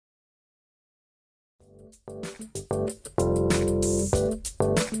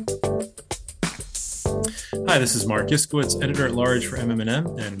Hi, this is Mark Iskowitz, Editor-at-Large for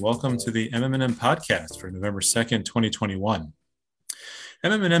MM+M, and welcome to the MM+M podcast for November 2nd, 2021.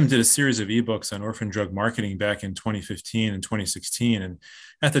 MM+M did a series of ebooks on orphan drug marketing back in 2015 and 2016, and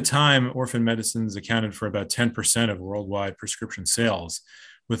at the time, orphan medicines accounted for about 10% of worldwide prescription sales,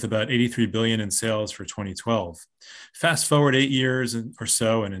 with about $83 billion in sales for 2012. Fast forward 8 years or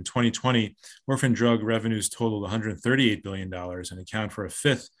so, and in 2020, orphan drug revenues totaled $138 billion and account for a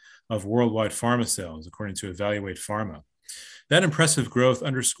fifth of worldwide pharma sales, according to Evaluate Pharma. That impressive growth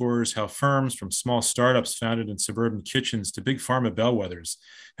underscores how firms from small startups founded in suburban kitchens to big pharma bellwethers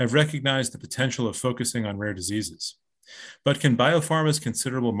have recognized the potential of focusing on rare diseases. But can biopharma's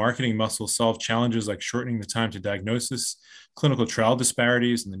considerable marketing muscle solve challenges like shortening the time to diagnosis, clinical trial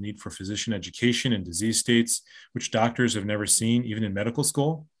disparities, and the need for physician education in disease states, which doctors have never seen, even in medical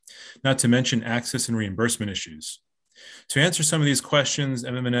school? Not to mention access and reimbursement issues. To answer some of these questions,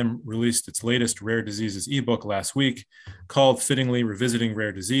 MM+M released its latest rare diseases ebook last week called fittingly Revisiting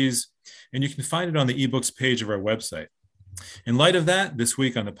Rare Disease, and you can find it on the ebooks page of our website. In light of that, this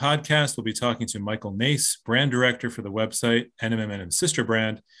week on the podcast, we'll be talking to Michael Nace, brand director for the website and MM+M's sister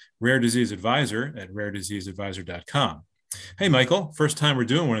brand, Rare Disease Advisor at rarediseaseadvisor.com. Hey, Michael, first time we're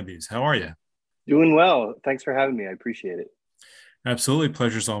doing one of these. How are you? Doing well. Thanks for having me. I appreciate it. Absolutely.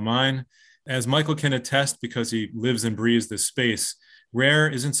 Pleasure's all mine. As Michael can attest, because he lives and breathes this space, rare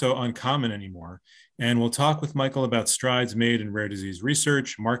isn't so uncommon anymore. And we'll talk with Michael about strides made in rare disease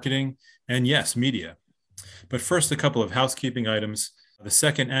research, marketing, and yes, media. But first, a couple of housekeeping items. The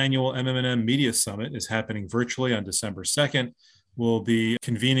second annual MM+M Media Summit is happening virtually on December 2nd. We'll be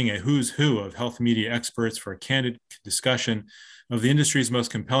convening a who's who of health media experts for a candid discussion of the industry's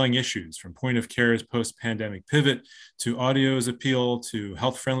most compelling issues, from point of care's post-pandemic pivot to audio's appeal to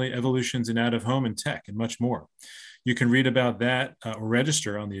health-friendly evolutions in out-of-home and tech, and much more. You can read about that or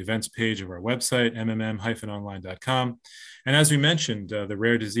register on the events page of our website, mm-online.com. And as we mentioned, the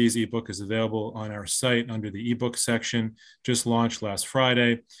Rare Disease ebook is available on our site under the ebook section, just launched last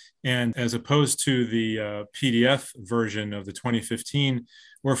Friday. And as opposed to the PDF version of the 2015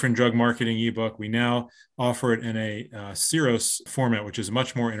 Orphan Drug Marketing ebook, we now offer it in a Ceros format, which is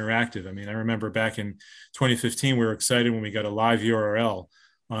much more interactive. I mean, I remember back in 2015, we were excited when we got a live URL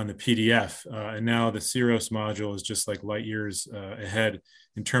on the PDF. And now the Ceros module is just like light years ahead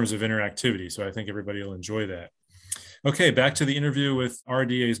in terms of interactivity. So I think everybody will enjoy that. Okay, back to the interview with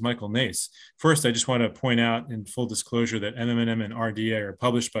RDA's Michael Nace. First, I just want to point out in full disclosure that MM+M and RDA are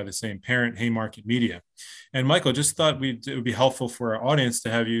published by the same parent, Haymarket Media. And Michael, just thought it would be helpful for our audience to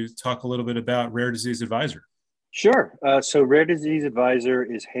have you talk a little bit about Rare Disease Advisor. Sure. So Rare Disease Advisor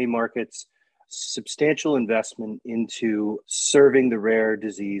is Haymarket's substantial investment into serving the rare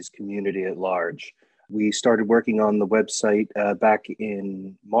disease community at large. We started working on the website back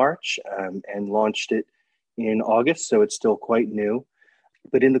in March and launched it in August, so it's still quite new.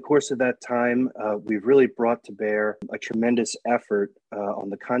 But in the course of that time, we've really brought to bear a tremendous effort on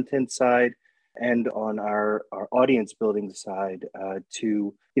the content side and on our audience building side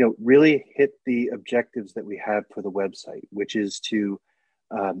to really hit the objectives that we have for the website, which is to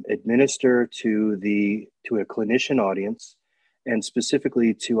administer to a clinician audience, and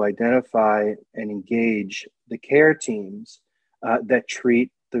specifically to identify and engage the care teams that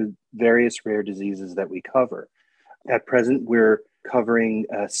treat the various rare diseases that we cover. At present, we're covering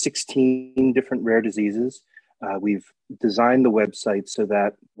 16 different rare diseases. We've designed the website so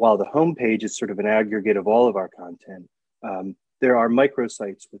that while the homepage is sort of an aggregate of all of our content, there are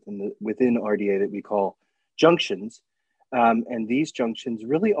microsites within RDA that we call junctions. And these junctions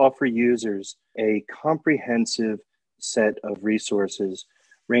really offer users a comprehensive set of resources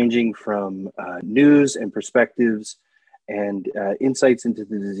ranging from news and perspectives and insights into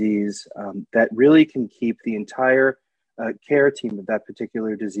the disease that really can keep the entire care team of that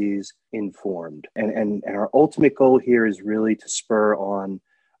particular disease informed. And our ultimate goal here is really to spur on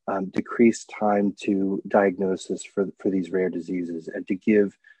decreased time to diagnosis for these rare diseases, and to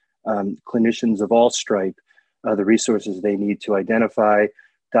give clinicians of all stripe the resources they need to identify,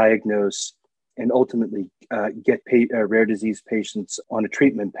 diagnose, and ultimately get rare disease patients on a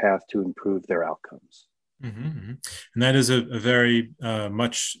treatment path to improve their outcomes. Mm-hmm, mm-hmm. And that is a very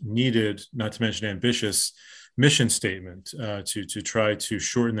much needed, not to mention ambitious, mission statement to try to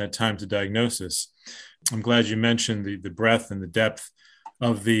shorten that time to diagnosis. I'm glad you mentioned the breadth and the depth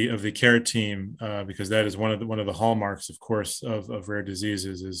of the care team, because that is one of the hallmarks, of course, of rare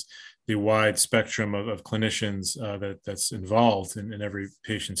diseases is the wide spectrum of clinicians that's involved in every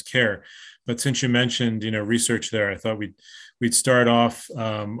patient's care. But since you mentioned, research there, I thought we'd start off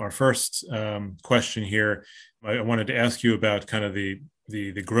our first question here. I wanted to ask you about kind of the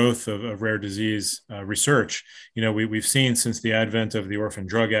growth of rare disease research. We've seen since the advent of the Orphan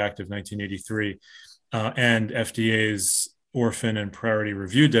Drug Act of 1983 and FDA's orphan and priority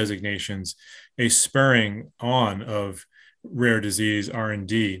review designations, a spurring on of rare disease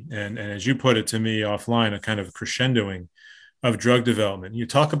R&D. And as you put it to me offline, a kind of crescendoing of drug development. You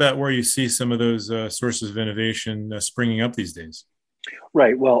talk about where you see some of those sources of innovation springing up these days.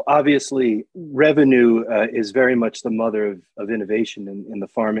 Right. Well, obviously, revenue is very much the mother of innovation in the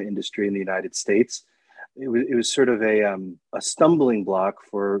pharma industry in the United States. It was sort of a stumbling block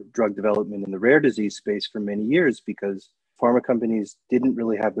for drug development in the rare disease space for many years because pharma companies didn't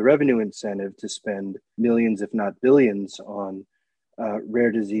really have the revenue incentive to spend millions, if not billions, on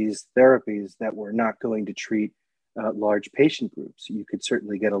rare disease therapies that were not going to treat large patient groups. You could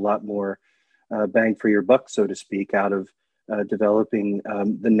certainly get a lot more bang for your buck, so to speak, out of developing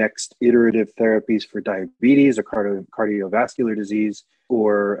the next iterative therapies for diabetes or cardiovascular disease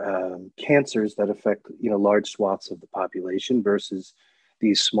or cancers that affect large swaths of the population versus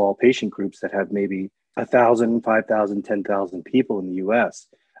these small patient groups that have maybe 1,000, 5,000, 10,000 people in the US.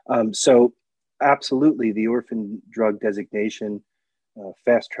 So absolutely, the orphan drug designation,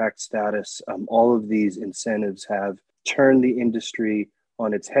 fast track status, all of these incentives have turned the industry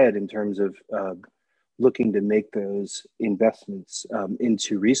on its head in terms of looking to make those investments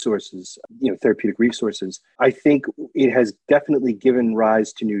into resources, therapeutic resources. I think it has definitely given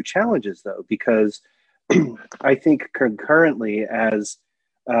rise to new challenges, though, because I think concurrently as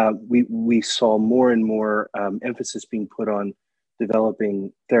we saw more and more emphasis being put on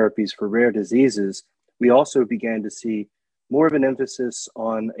developing therapies for rare diseases, we also began to see more of an emphasis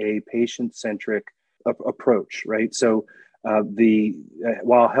on a patient-centric approach, right? So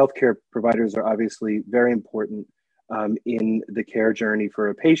while healthcare providers are obviously very important in the care journey for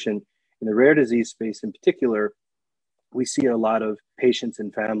a patient, in the rare disease space in particular, we see a lot of patients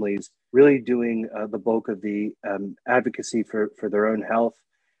and families really doing the bulk of the advocacy for their own health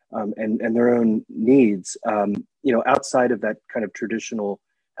and their own needs, outside of that kind of traditional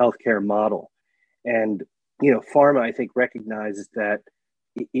healthcare model. And, pharma, I think, recognizes that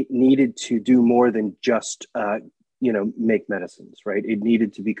it needed to do more than just make medicines, right? It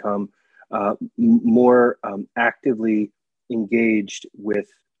needed to become more actively engaged with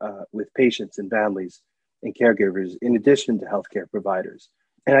patients and families and caregivers, in addition to healthcare providers.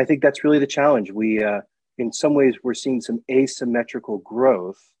 And I think that's really the challenge. We, in some ways, we're seeing some asymmetrical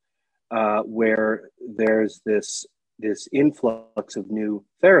growth where there's this influx of new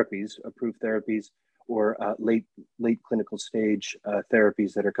therapies, approved therapies, or late clinical stage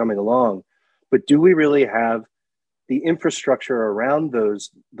therapies that are coming along. But do we really have the infrastructure around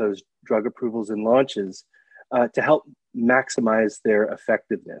those drug approvals and launches to help maximize their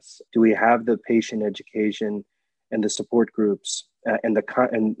effectiveness? Do we have the patient education and the support groups and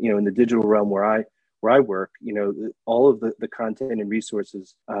in the digital realm where I work, all of the content and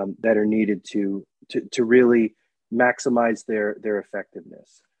resources that are needed to really maximize their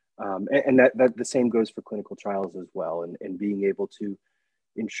effectiveness? And that the same goes for clinical trials as well, and being able to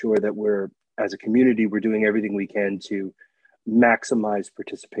ensure that as a community, we're doing everything we can to maximize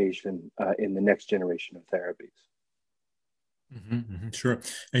participation in the next generation of therapies. Mm-hmm, mm-hmm, sure.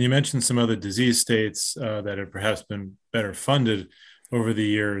 And you mentioned some other disease states that have perhaps been better funded over the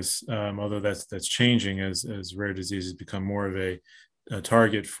years, although that's changing as rare diseases become more of a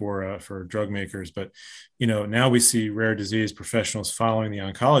target for drug makers. But now we see rare disease professionals following the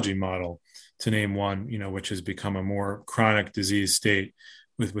oncology model, to name one, which has become a more chronic disease state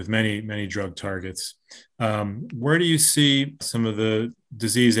with many drug targets. Where do you see some of the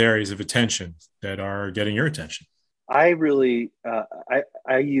disease areas of attention that are getting your attention? I really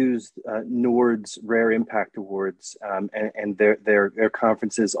I use NORD's Rare Impact Awards and their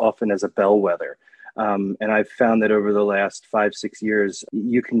conferences often as a bellwether. And I've found that over the last 5-6 years,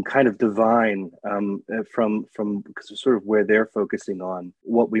 you can kind of divine from sort of where they're focusing on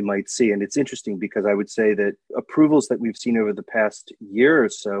what we might see. And it's interesting because I would say that approvals that we've seen over the past year or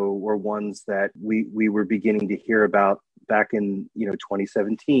so were ones that we were beginning to hear about back in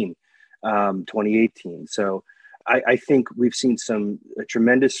 2017, 2018. So I think we've seen some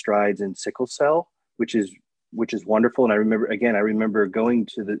tremendous strides in sickle cell, which is wonderful. And I remember going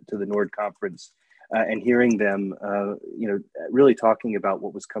to the NORD conference and hearing them, really talking about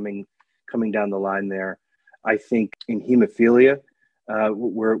what was coming down the line there. I think in hemophilia,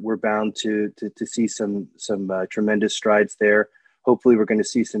 we're bound to see some tremendous strides there. Hopefully, we're going to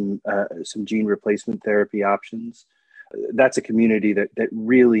see some gene replacement therapy options. That's a community that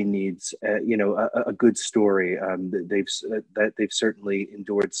really needs a good story. They've certainly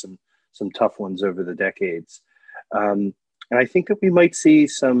endured some tough ones over the decades, and I think that we might see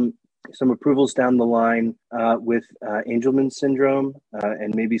some approvals down the line with Angelman syndrome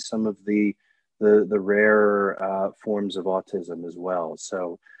and maybe some of the rare forms of autism as well.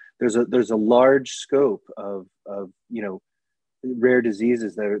 So there's a large scope of rare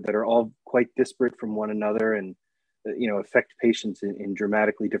diseases that are all quite disparate from one another and affect patients in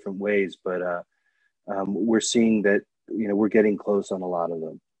dramatically different ways. But we're seeing that we're getting close on a lot of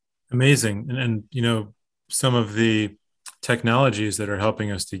them. Amazing. And some of the technologies that are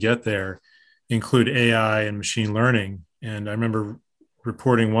helping us to get there include AI and machine learning. And I remember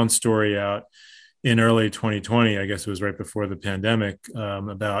reporting one story out in early 2020, I guess it was right before the pandemic,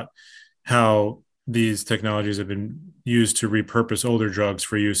 about how these technologies have been used to repurpose older drugs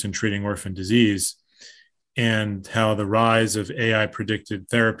for use in treating orphan disease, and how the rise of AI predicted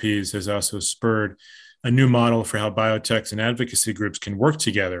therapies has also spurred a new model for how biotechs and advocacy groups can work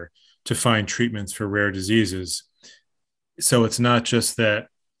together to find treatments for rare diseases. So it's not just that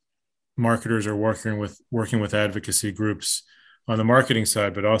marketers are working with advocacy groups on the marketing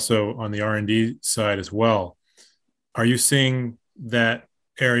side, but also on the R&D side as well. Are you seeing that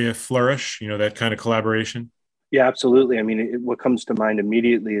area flourish, that kind of collaboration? Yeah, absolutely. I mean, what comes to mind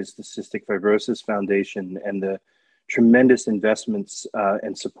immediately is the Cystic Fibrosis Foundation and the tremendous investments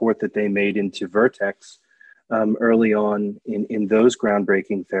and support that they made into Vertex early on in those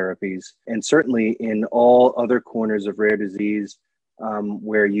groundbreaking therapies. And certainly in all other corners of rare disease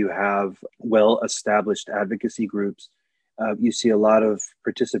where you have well-established advocacy groups, you see a lot of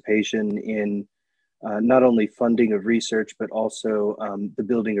participation in not only funding of research, but also the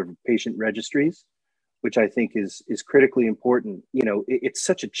building of patient registries, which I think is critically important. It's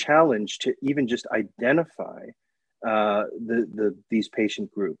such a challenge to even just identify these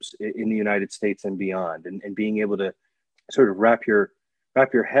patient groups in the United States and beyond, and being able to sort of wrap your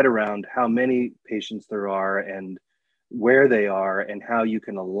head around how many patients there are and where they are and how you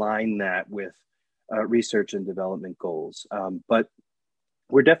can align that with research and development goals. But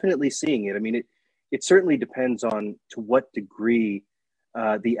we're definitely seeing it. I mean, it certainly depends on to what degree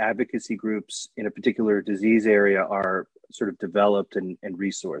the advocacy groups in a particular disease area are sort of developed and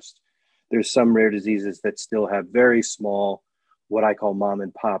resourced. There's some rare diseases that still have very small, what I call mom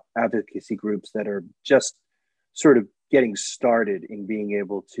and pop advocacy groups that are just sort of getting started in being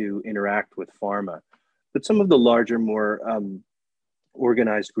able to interact with pharma. But some of the larger, more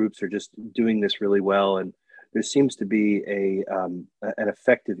organized groups are just doing this really well. And there seems to be an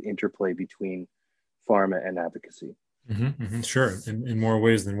effective interplay between pharma and advocacy. Mm-hmm, mm-hmm, sure, in more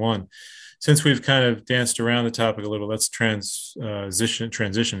ways than one. Since we've kind of danced around the topic a little, let's transition,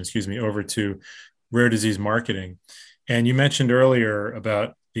 over to rare disease marketing. And you mentioned earlier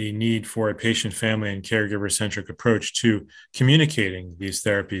about the need for a patient, family, and caregiver-centric approach to communicating these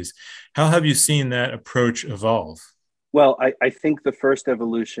therapies. How have you seen that approach evolve? Well, I think the first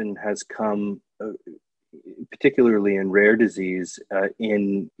evolution has come particularly in rare disease,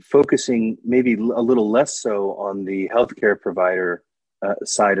 in focusing maybe a little less so on the healthcare provider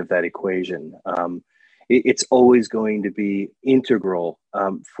side of that equation. It's always going to be integral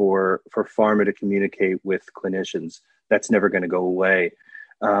for pharma to communicate with clinicians. That's never going to go away.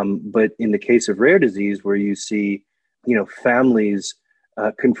 But in the case of rare disease, where you see, families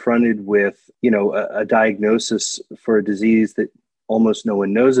confronted with, a diagnosis for a disease that almost no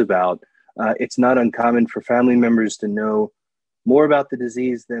one knows about, it's not uncommon for family members to know more about the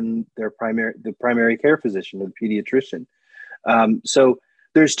disease than the primary care physician or the pediatrician. So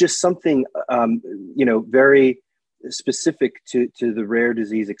there's just something, very specific to the rare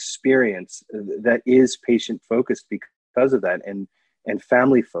disease experience that is patient focused because of that, and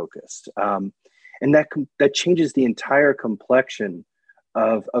family focused, and that changes the entire complexion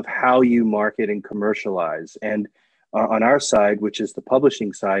of how you market and commercialize. And on our side, which is the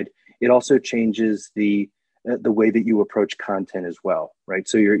publishing side, it also changes the way that you approach content as well, right?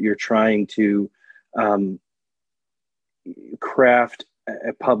 So you're trying to craft,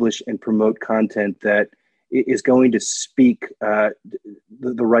 publish, and promote content that is going to speak the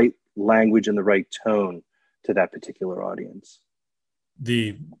right language and the right tone to that particular audience.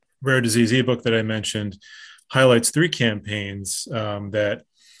 The rare disease ebook that I mentioned highlights 3 campaigns that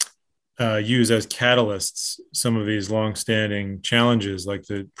use as catalysts some of these longstanding challenges, like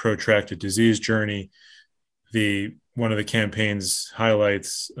the protracted disease journey. One of the campaigns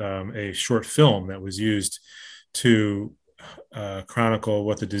highlights a short film that was used to chronicle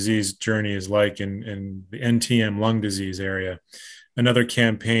what the disease journey is like in the NTM lung disease area. Another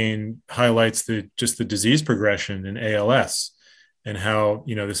campaign highlights just the disease progression in ALS and how,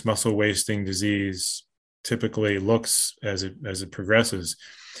 this muscle wasting disease typically looks as it progresses.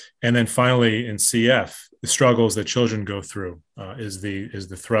 And then finally in CF, the struggles that children go through is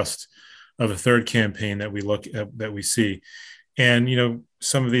the thrust of a third campaign that we look at, that we see. And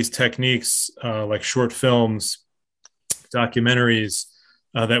some of these techniques, like short films, documentaries,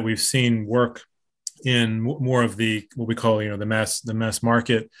 that we've seen work in more of the what we call the mass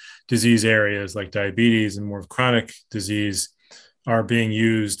market disease areas like diabetes and more of chronic disease, are being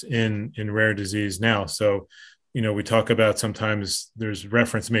used in rare disease now. So we talk about, sometimes there's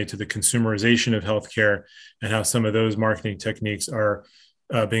reference made to the consumerization of healthcare and how some of those marketing techniques are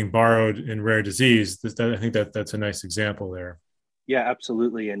being borrowed in rare disease. I think that's a nice example there. Yeah,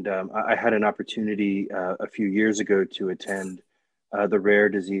 absolutely. And I had an opportunity a few years ago to attend the Rare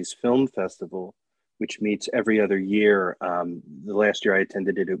Disease Film Festival, which meets every other year. The last year I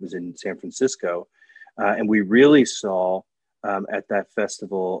attended it, it was in San Francisco. And we really saw at that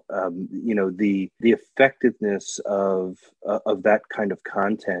festival, the effectiveness of that kind of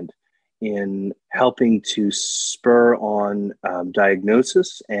content in helping to spur on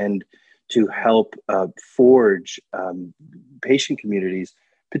diagnosis and to help forge patient communities,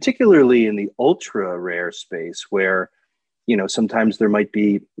 particularly in the ultra rare space where, sometimes there might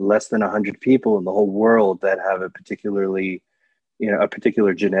be less than 100 people in the whole world that have a particular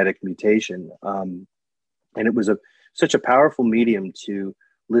genetic mutation. And it was such a powerful medium to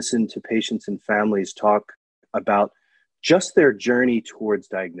listen to patients and families talk about just their journey towards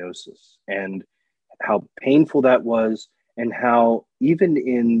diagnosis and how painful that was, and how even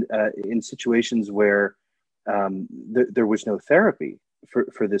in situations where there was no therapy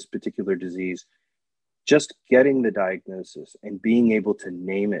for this particular disease, just getting the diagnosis and being able to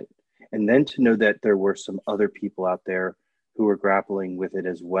name it, and then to know that there were some other people out there who were grappling with it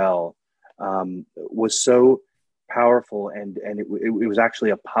as well, was so powerful, and it was actually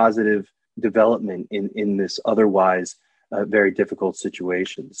a positive development in this otherwise very difficult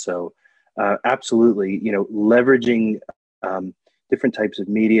situation. So absolutely, leveraging different types of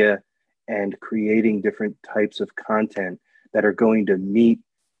media and creating different types of content that are going to meet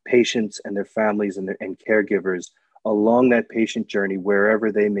patients and their families and caregivers along that patient journey,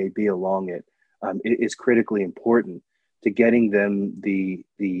 wherever they may be along it, is critically important to getting them the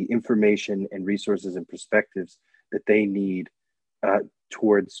information and resources and perspectives that they need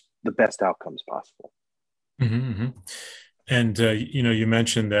towards the best outcomes possible. Mm-hmm, mm-hmm. And you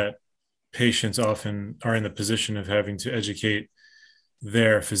mentioned that patients often are in the position of having to educate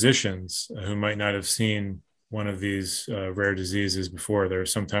their physicians who might not have seen one of these rare diseases before. They're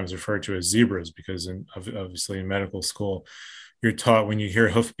sometimes referred to as zebras because obviously in medical school, you're taught, when you hear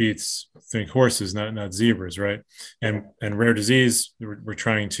hoofbeats, think horses, not zebras, right? And rare disease, we're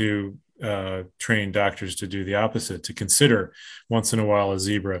trying to train doctors to do the opposite, to consider once in a while a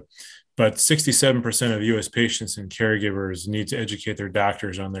zebra. But 67% of US patients and caregivers need to educate their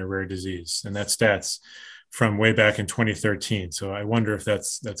doctors on their rare disease. And that stats from way back in 2013. So I wonder if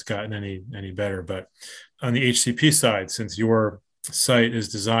that's gotten any better. But on the HCP side, since your site is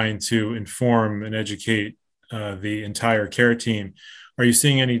designed to inform and educate the entire care team, are you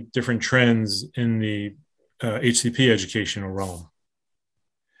seeing any different trends in the HCP educational realm?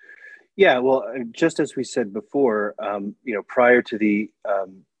 Yeah, well, just as we said before, prior to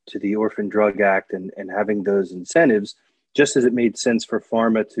the Orphan Drug Act and having those incentives, just as it made sense for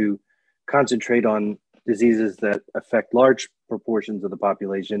pharma to concentrate on diseases that affect large proportions of the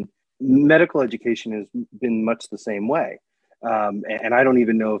population, medical education has been much the same way. And I don't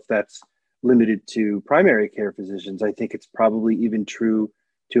even know if that's limited to primary care physicians. I think it's probably even true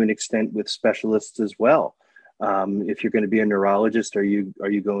to an extent with specialists as well. If you're going to be a neurologist, are you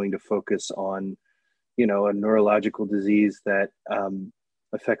going to focus on, a neurological disease that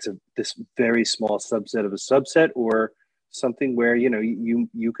affects this very small subset of a subset, or something where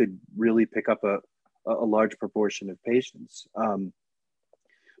you could really pick up a large proportion of patients?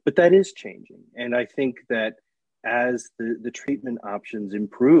 But that is changing, and I think that as the treatment options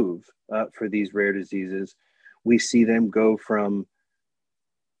improve for these rare diseases, we see them go from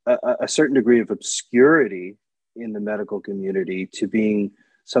a certain degree of obscurity in the medical community to being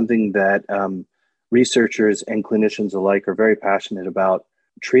something that researchers and clinicians alike are very passionate about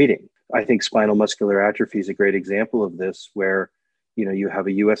treating. I think spinal muscular atrophy is a great example of this, where you have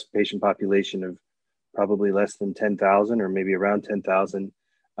a US patient population of probably less than 10,000 or maybe around 10,000,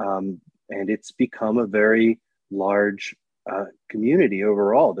 and it's become a very large community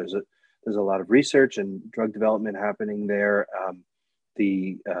overall. There's a lot of research and drug development happening there.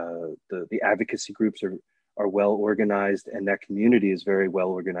 The advocacy groups are well organized, and that community is very well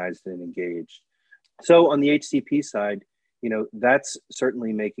organized and engaged. So on the HCP side, that's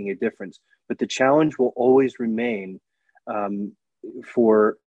certainly making a difference. But the challenge will always remain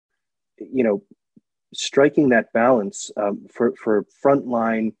for striking that balance for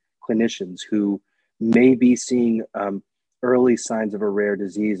frontline clinicians who may be seeing early signs of a rare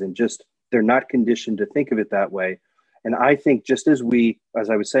disease and just they're not conditioned to think of it that way. And I think just as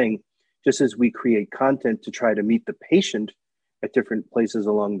I was saying, just as we create content to try to meet the patient at different places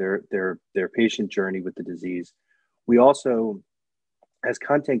along their patient journey with the disease, we also, as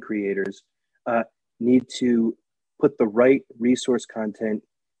content creators, need to put the right resource content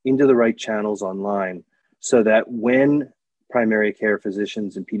into the right channels online so that when primary care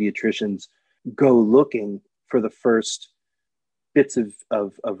physicians and pediatricians go looking for the first bits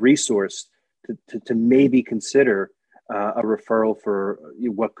of resource to maybe consider a referral for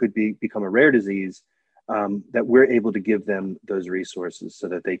what could become a rare disease, that we're able to give them those resources so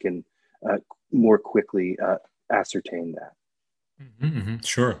that they can more quickly ascertain that. Mm-hmm, mm-hmm,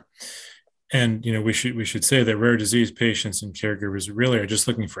 sure. And we should say that rare disease patients and caregivers really are just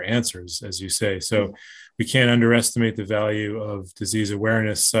looking for answers, as you say. So we can't underestimate the value of disease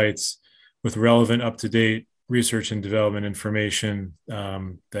awareness sites with relevant, up-to-date research and development information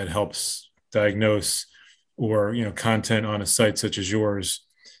that helps diagnose, or content on a site such as yours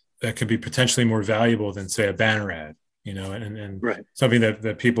that could be potentially more valuable than, say, a banner ad. And right. Something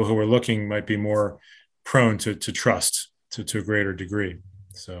that people who are looking might be more prone to trust to a greater degree.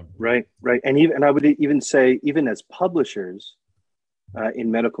 So right, and I would even say, even as publishers in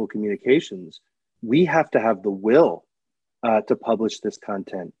medical communications, we have to have the will to publish this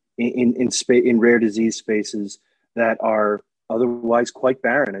content in rare disease spaces that are otherwise quite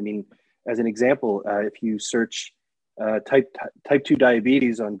barren. I mean, as an example, if you search type 2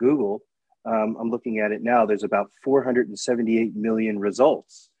 diabetes on Google, I'm looking at it now. There's about 478 million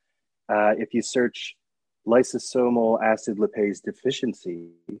results. If you search lysosomal acid lipase deficiency,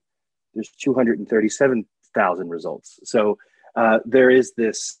 there's 237,000 results. So there is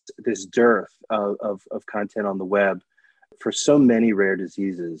this dearth of content on the web for so many rare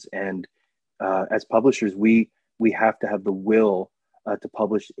diseases. And as publishers, we have to have the will to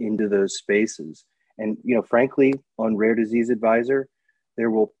publish into those spaces. And frankly, on Rare Disease Advisor,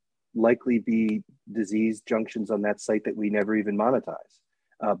 there will likely be disease junctions on that site that we never even monetize,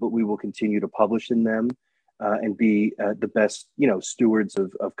 but we will continue to publish in them. And be the best, stewards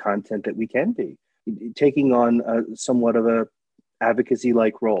of content that we can be, taking on somewhat of a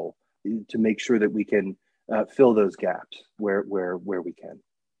advocacy-like role to make sure that we can fill those gaps where we can.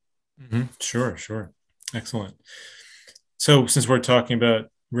 Mm-hmm. Sure. Excellent. So since we're talking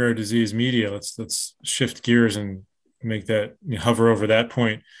about rare disease media, let's shift gears and make that hover over that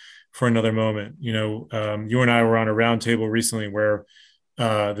point for another moment. You and I were on a roundtable recently where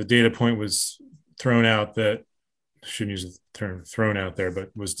the data point was thrown out that, I shouldn't use the term thrown out there, but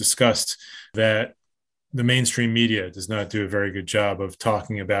was discussed that the mainstream media does not do a very good job of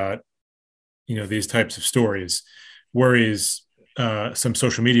talking about, these types of stories. Worries some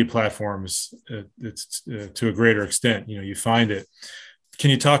social media platforms, it's to a greater extent, you find it.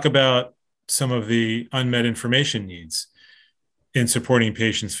 Can you talk about some of the unmet information needs in supporting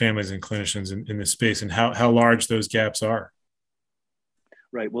patients, families, and clinicians in this space, and how large those gaps are?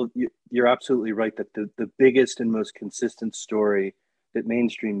 Right. Well, you're absolutely right that the biggest and most consistent story that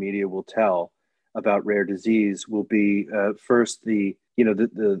mainstream media will tell about rare disease will be first the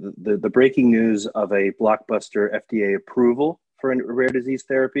breaking news of a blockbuster FDA approval for a rare disease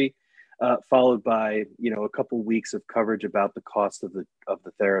therapy, followed by a couple weeks of coverage about the cost of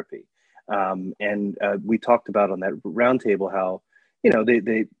the therapy. And we talked about on that roundtable how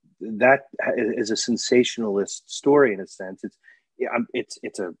that is a sensationalist story in a sense.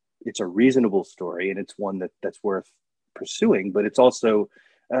 It's a reasonable story, and it's one that's worth pursuing, but it's also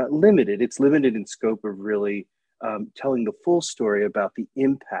limited. It's limited in scope of really telling the full story about the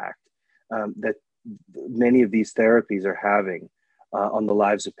impact that many of these therapies are having on the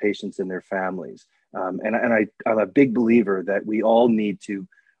lives of patients and their families. And I'm a big believer that we all need to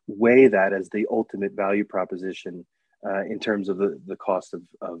weigh that as the ultimate value proposition in terms of the cost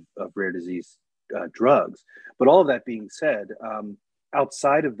of rare disease drugs. But all of that being said,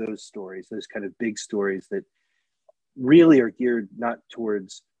 outside of those stories, those kind of big stories that really are geared not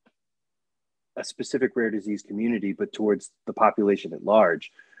towards a specific rare disease community, but towards the population at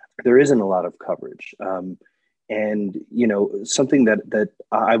large, there isn't a lot of coverage. And something that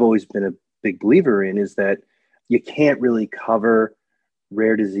I've always been a big believer in is that you can't really cover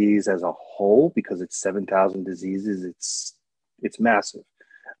rare disease as a whole, because it's 7,000 diseases, it's massive.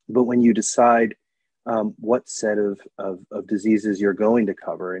 But when you decide what set of diseases you're going to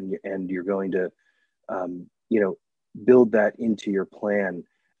cover, and you're going to build that into your plan,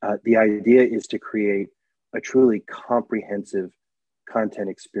 the idea is to create a truly comprehensive content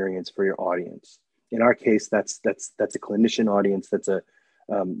experience for your audience. In our case, that's a clinician audience. That's a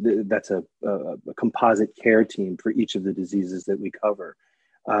composite care team for each of the diseases that we cover.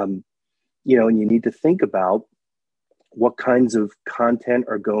 And you need to think about what kinds of content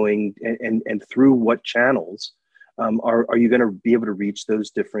are going, and through what channels are you going to be able to reach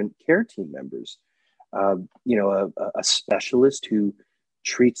those different care team members. A specialist who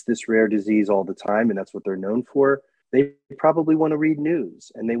treats this rare disease all the time, and that's what they're known for, they probably want to read news,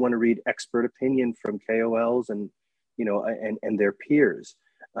 and they want to read expert opinion from KOLs and their peers.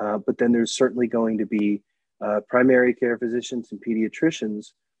 But then there's certainly going to be primary care physicians and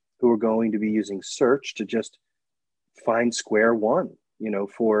pediatricians who are going to be using search to just find square one,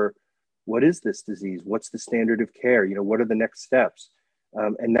 for what is this disease? What's the standard of care? What are the next steps?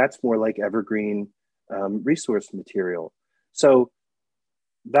 And that's more like evergreen resource material. So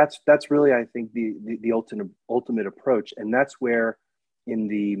that's really, I think, the ultimate approach. And that's where, in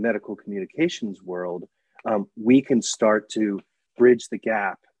the medical communications world, we can start to bridge the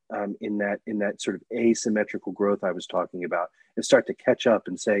gap in that sort of asymmetrical growth I was talking about, and start to catch up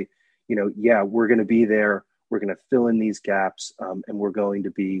and say, we're going to be there. We're going to fill in these gaps, and we're going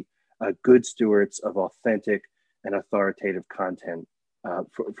to be good stewards of authentic and authoritative content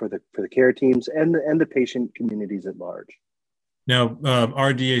for the care teams and the patient communities at large. Now,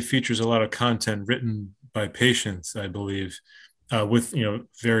 RDA features a lot of content written by patients, I believe, with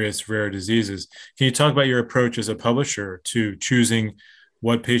various rare diseases. Can you talk about your approach as a publisher to choosing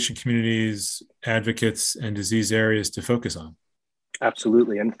what patient communities, advocates, and disease areas to focus on?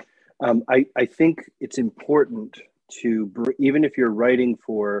 Absolutely, and I think it's important to, even if you're writing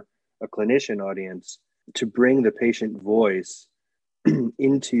for a clinician audience, to bring the patient voice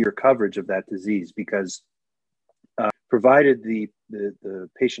into your coverage of that disease, because provided the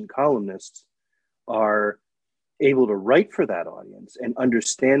patient columnists are able to write for that audience and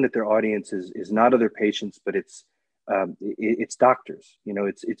understand that their audience is not other patients, but it's doctors.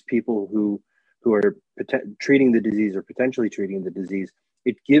 It's people who are treating the disease or potentially treating the disease.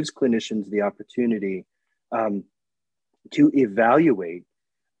 It gives clinicians the opportunity to evaluate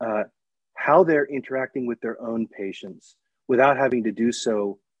how they're interacting with their own patients without having to do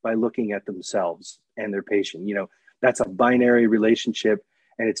so by looking at themselves and their patient. That's a binary relationship,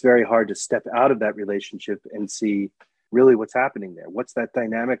 and it's very hard to step out of that relationship and see really what's happening there. What's that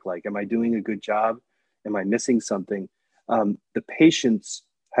dynamic like? Am I doing a good job? Am I missing something? The patients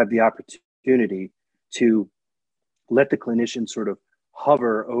have the opportunity to let the clinician sort of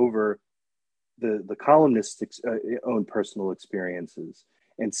hover over the columnist's own personal experiences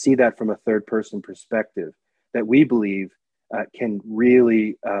and see that from a third person perspective that we believe can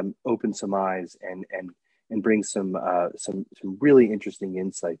really open some eyes and bring some really interesting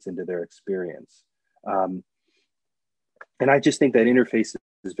insights into their experience. And I just think that interfaces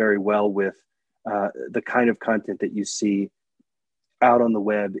very well with the kind of content that you see out on the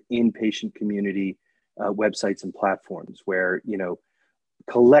web in patient community websites and platforms, where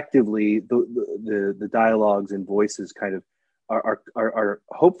collectively the dialogues and voices kind of are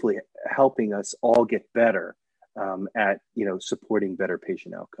hopefully helping us all get better at supporting better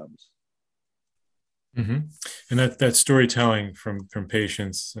patient outcomes. Mm-hmm. And that storytelling from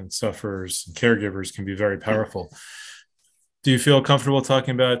patients and sufferers and caregivers can be very powerful. Do you feel comfortable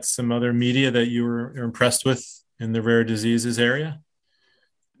talking about some other media that you're impressed with in the rare diseases area?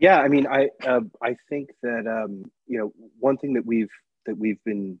 Yeah, I mean, I think that one thing that we've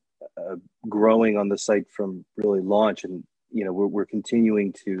been growing on the site from really launch, and we're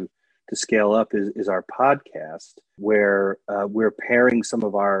continuing to scale up, is our podcast, where we're pairing some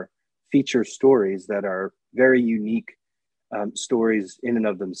of our feature stories that are very unique stories in and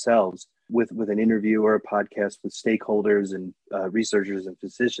of themselves with an interview or a podcast with stakeholders and researchers and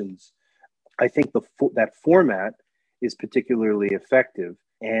physicians. I think that format is particularly effective,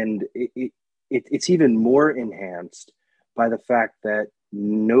 and it's even more enhanced by the fact that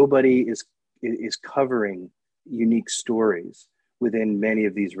nobody is covering unique stories within many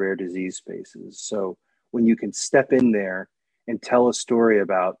of these rare disease spaces. So when you can step in there and tell a story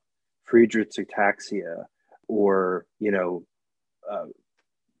about Friedreich's ataxia or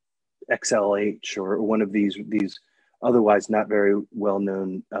XLH or one of these otherwise not very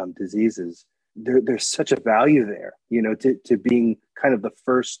well-known diseases, there's such a value there, to being kind of the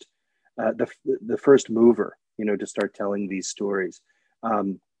first mover, to start telling these stories.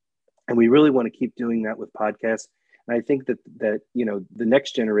 And we really want to keep doing that with podcasts. And I think that the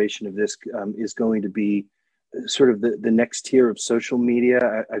next generation of this is going to be sort of the next tier of social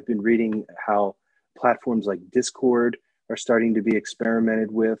media. I've been reading how platforms like Discord are starting to be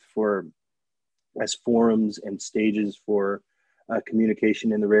experimented with as forums and stages for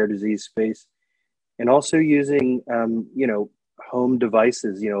communication in the rare disease space, and also using home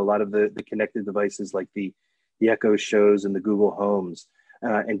devices. A lot of the connected devices like the Echo Shows and the Google Homes,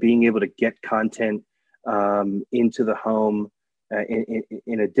 and being able to get content into the home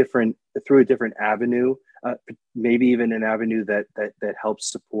through a different avenue, maybe even an avenue that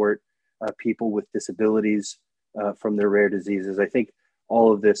helps support people with disabilities from their rare diseases. I think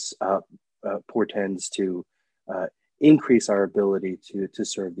all of this portends to increase our ability to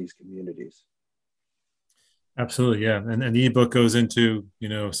serve these communities. Absolutely, yeah, and the ebook goes into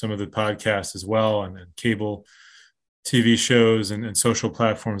some of the podcasts as well, and cable TV shows and social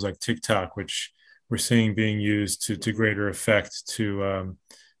platforms like TikTok, which we're seeing being used to greater effect to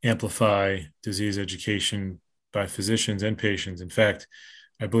amplify disease education by physicians and patients. In fact,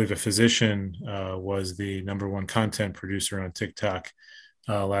 I believe a physician was the #1 content producer on TikTok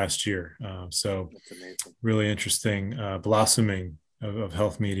last year. So really interesting blossoming of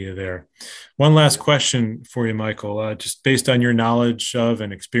health media there. One last question for you, Michael, just based on your knowledge of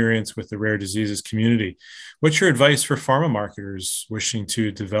and experience with the rare diseases community, what's your advice for pharma marketers wishing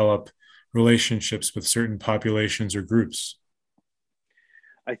to develop relationships with certain populations or groups?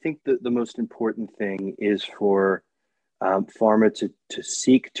 I think that the most important thing is for pharma to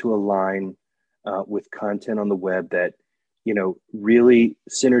seek to align with content on the web that really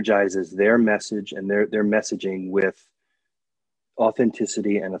synergizes their message and their messaging with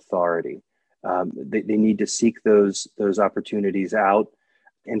authenticity and authority. They need to seek those opportunities out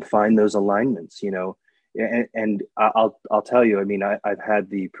and find those alignments. And I'll tell you, I mean, I've had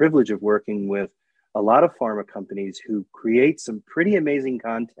the privilege of working with a lot of pharma companies who create some pretty amazing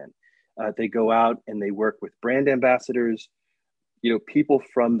content. They go out and they work with brand ambassadors, people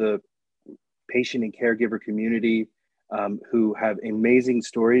from the patient and caregiver community who have amazing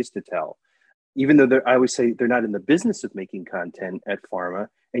stories to tell. Even though I always say they're not in the business of making content at pharma,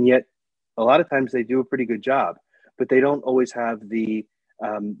 and yet a lot of times they do a pretty good job, but they don't always have the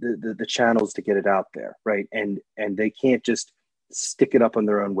channels to get it out there, right? And they can't just stick it up on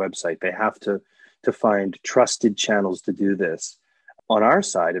their own website. They have to find trusted channels to do this. On our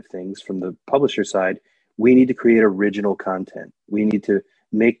side of things, from the publisher side, we need to create original content. We need to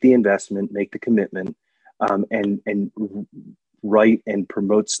make the investment, make the commitment, and write and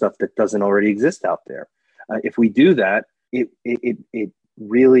promote stuff that doesn't already exist out there. If we do that, it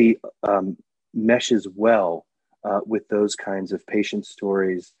really meshes well with those kinds of patient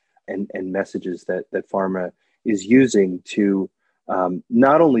stories and messages that pharma is using to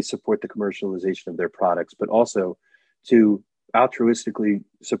not only support the commercialization of their products, but also to altruistically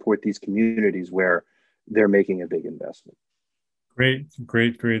support these communities where they're making a big investment.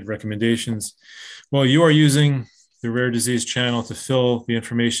 Great recommendations. Well, you are using the Rare Disease channel to fill the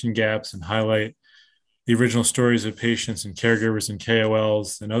information gaps and highlight the original stories of patients and caregivers and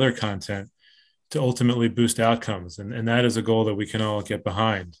KOLs and other content to ultimately boost outcomes. And that is a goal that we can all get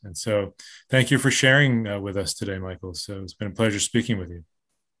behind. And so thank you for sharing with us today, Michael. So it's been a pleasure speaking with you.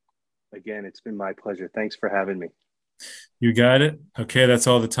 Again, it's been my pleasure. Thanks for having me. You got it. Okay, that's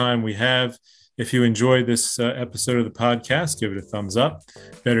all the time we have. If you enjoyed this episode of the podcast, give it a thumbs up.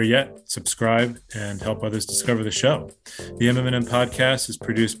 Better yet, subscribe and help others discover the show. The MM+M podcast is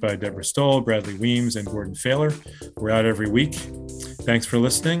produced by Deborah Stoll, Bradley Weems, and Gordon Failer. We're out every week. Thanks for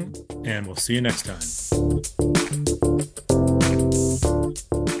listening, and we'll see you next time.